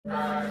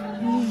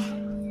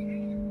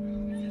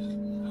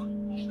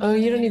Oh,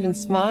 you don't even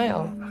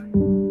smile.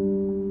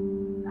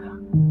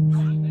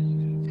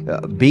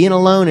 Being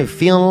alone and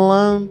feeling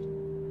alone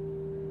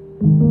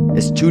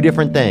is two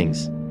different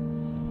things.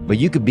 But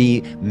you could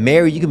be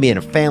married, you could be in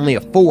a family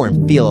of 4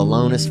 and feel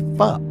alone as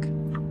fuck.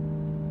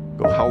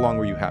 How long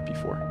were you happy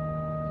for?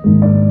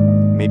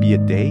 Maybe a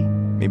day,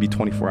 maybe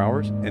 24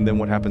 hours, and then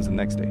what happens the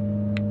next day?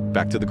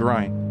 Back to the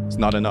grind. It's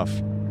not enough.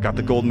 Got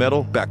the gold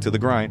medal, back to the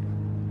grind.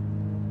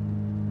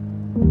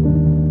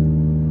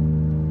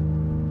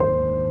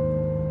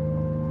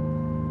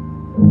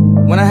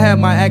 When I had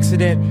my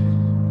accident,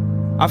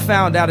 I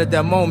found out at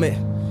that moment,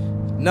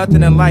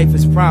 nothing in life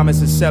is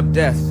promised except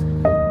death.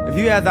 If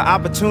you had the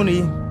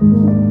opportunity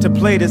to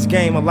play this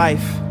game of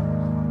life,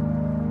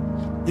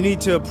 you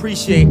need to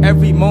appreciate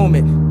every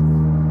moment.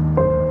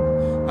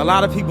 A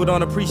lot of people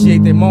don't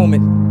appreciate their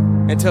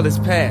moment until it's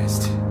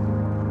past.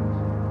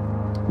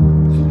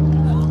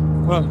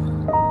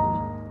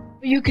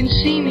 You can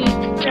see me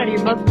out of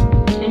your butt,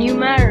 and you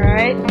matter,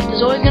 alright?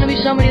 There's always gonna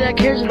be somebody that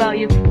cares about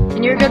you,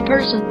 and you're a good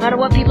person. No matter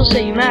what people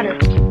say, you matter.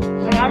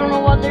 Like, I don't know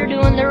what they're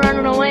doing, they're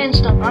running away and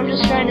stuff. I'm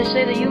just trying to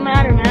say that you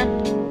matter, man.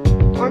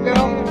 Or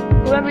girl,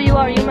 whoever you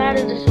are, you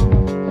matter to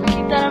someone.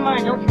 Keep that in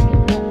mind, don't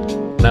forget that.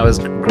 When I was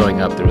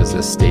growing up, there was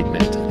this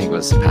statement, I think it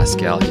was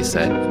Pascal, he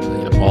said,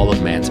 you know, all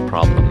of man's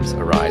problems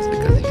arise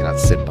because he cannot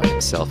sit by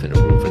himself in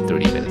a room for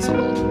 30 minutes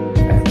alone.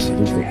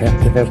 Absolutely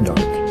have to have dark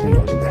in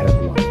order to have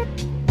light.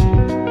 You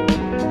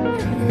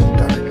gotta have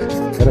dark.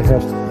 You gotta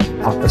have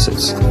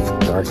opposites,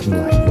 dark and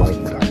light, light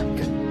and dark.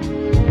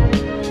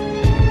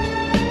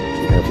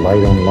 You have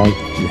light on light,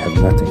 you have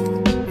nothing.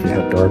 If you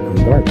have dark on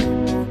dark,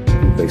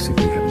 you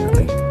basically have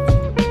nothing.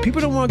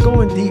 People don't want to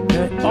go in deep,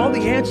 man. All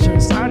the answers are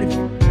inside of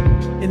you.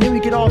 And then we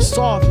get all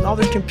soft and all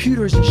these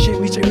computers and shit.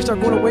 We start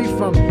going away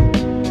from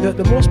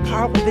the most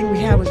powerful thing we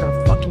have is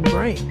our fucking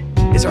brain,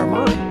 is our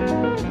mind.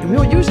 And we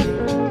don't use it.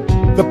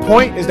 The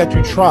point is that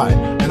you tried,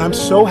 and I'm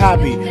so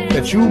happy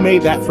that you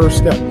made that first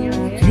step.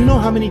 Do you know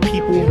how many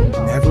people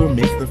never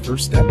make the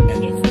first step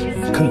and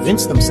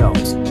convince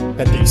themselves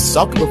that they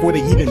suck before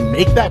they even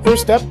make that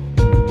first step?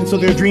 And so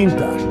their dreams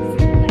die.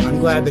 I'm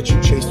glad that you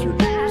chased your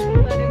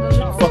dreams.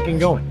 Keep fucking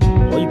going.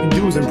 All you can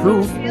do is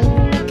improve.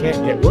 You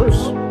can't get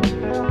worse.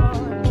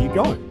 Keep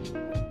going.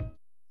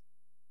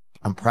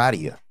 I'm proud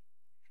of you.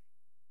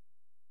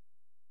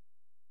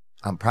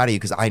 I'm proud of you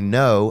because I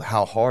know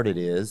how hard it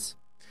is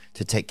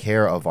to take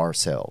care of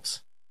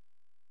ourselves.